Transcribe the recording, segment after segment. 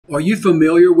Are you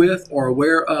familiar with or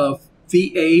aware of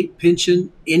VA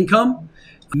pension income?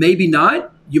 Maybe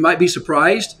not. You might be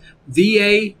surprised.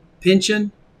 VA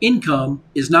pension income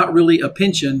is not really a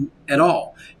pension at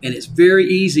all. And it's very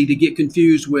easy to get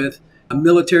confused with a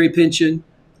military pension,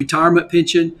 retirement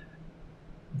pension.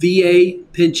 VA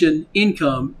pension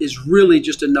income is really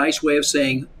just a nice way of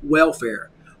saying welfare.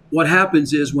 What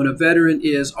happens is when a veteran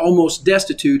is almost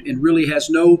destitute and really has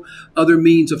no other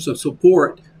means of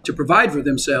support to provide for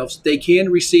themselves, they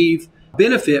can receive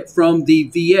benefit from the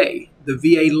VA. The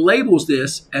VA labels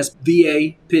this as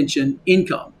VA pension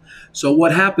income. So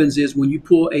what happens is when you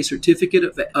pull a certificate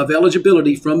of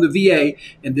eligibility from the VA,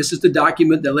 and this is the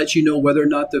document that lets you know whether or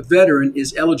not the veteran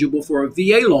is eligible for a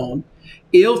VA loan,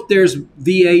 if there's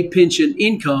VA pension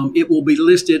income, it will be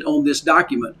listed on this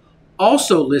document.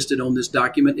 Also listed on this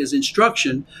document is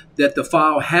instruction that the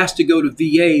file has to go to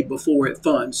VA before it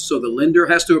funds. So the lender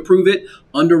has to approve it,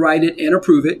 underwrite it, and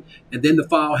approve it. And then the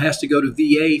file has to go to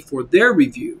VA for their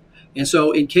review. And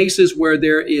so in cases where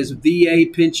there is VA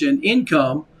pension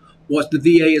income, what the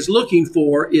VA is looking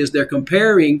for is they're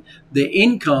comparing the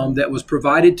income that was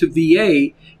provided to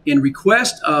VA in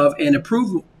request of and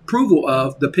approval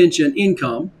of the pension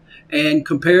income and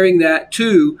comparing that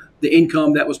to the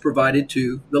income that was provided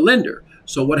to the lender.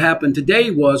 So what happened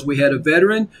today was we had a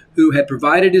veteran who had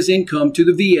provided his income to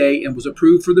the VA and was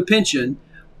approved for the pension.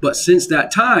 But since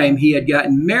that time, he had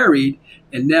gotten married,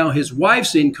 and now his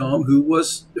wife's income,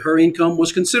 her income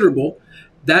was considerable,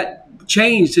 that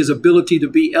changed his ability to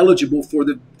be eligible for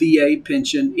the VA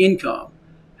pension income.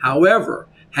 However,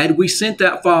 had we sent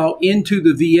that file into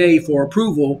the VA for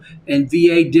approval and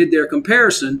VA did their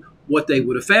comparison, what they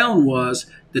would have found was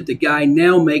that the guy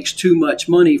now makes too much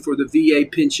money for the VA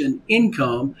pension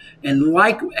income. And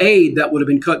that would have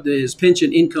been his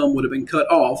pension income would have been cut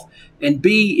off. And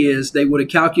B is they would have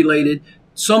calculated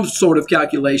some sort of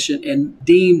calculation and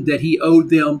deemed that he owed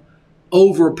them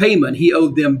overpayment. He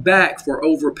owed them back for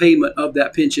overpayment of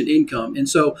that pension income. And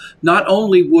so not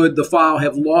only would the file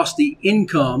have lost the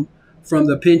income from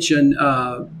the pension,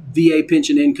 VA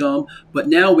pension income, but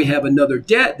now we have another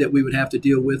debt that we would have to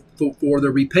deal with for the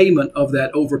repayment of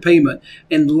that overpayment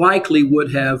and likely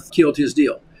would have killed his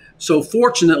deal. So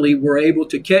fortunately, we're able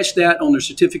to catch that on the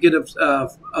certificate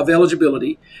of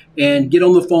eligibility and get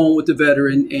on the phone with the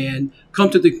veteran and come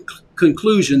to the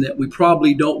conclusion that we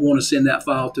probably don't want to send that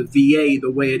file to VA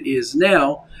the way it is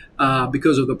now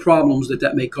because of the problems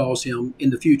that may cause him in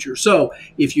the future. So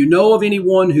if you know of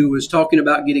anyone who is talking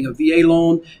about getting a VA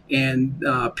loan and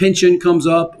pension comes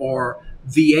up, or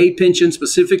VA pension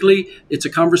specifically, it's a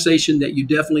conversation that you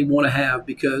definitely want to have,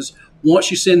 because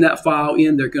once you send that file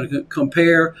in, they're going to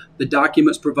compare the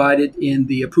documents provided in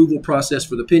the approval process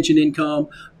for the pension income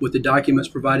with the documents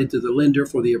provided to the lender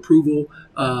for the approval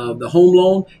of the home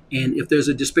loan. And if there's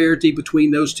a disparity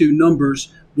between those two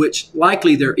numbers, which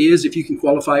likely there is, if you can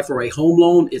qualify for a home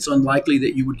loan, it's unlikely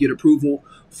that you would get approval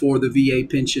for the VA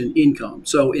pension income.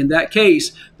 So in that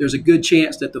case, there's a good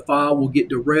chance that the file will get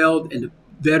derailed and the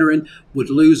veteran would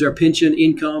lose their pension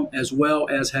income as well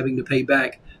as having to pay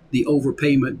back the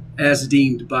overpayment as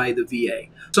deemed by the VA.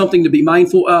 Something to be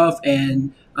mindful of,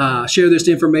 and share this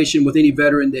information with any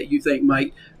veteran that you think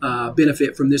might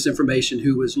benefit from this information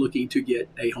who is looking to get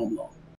a home loan.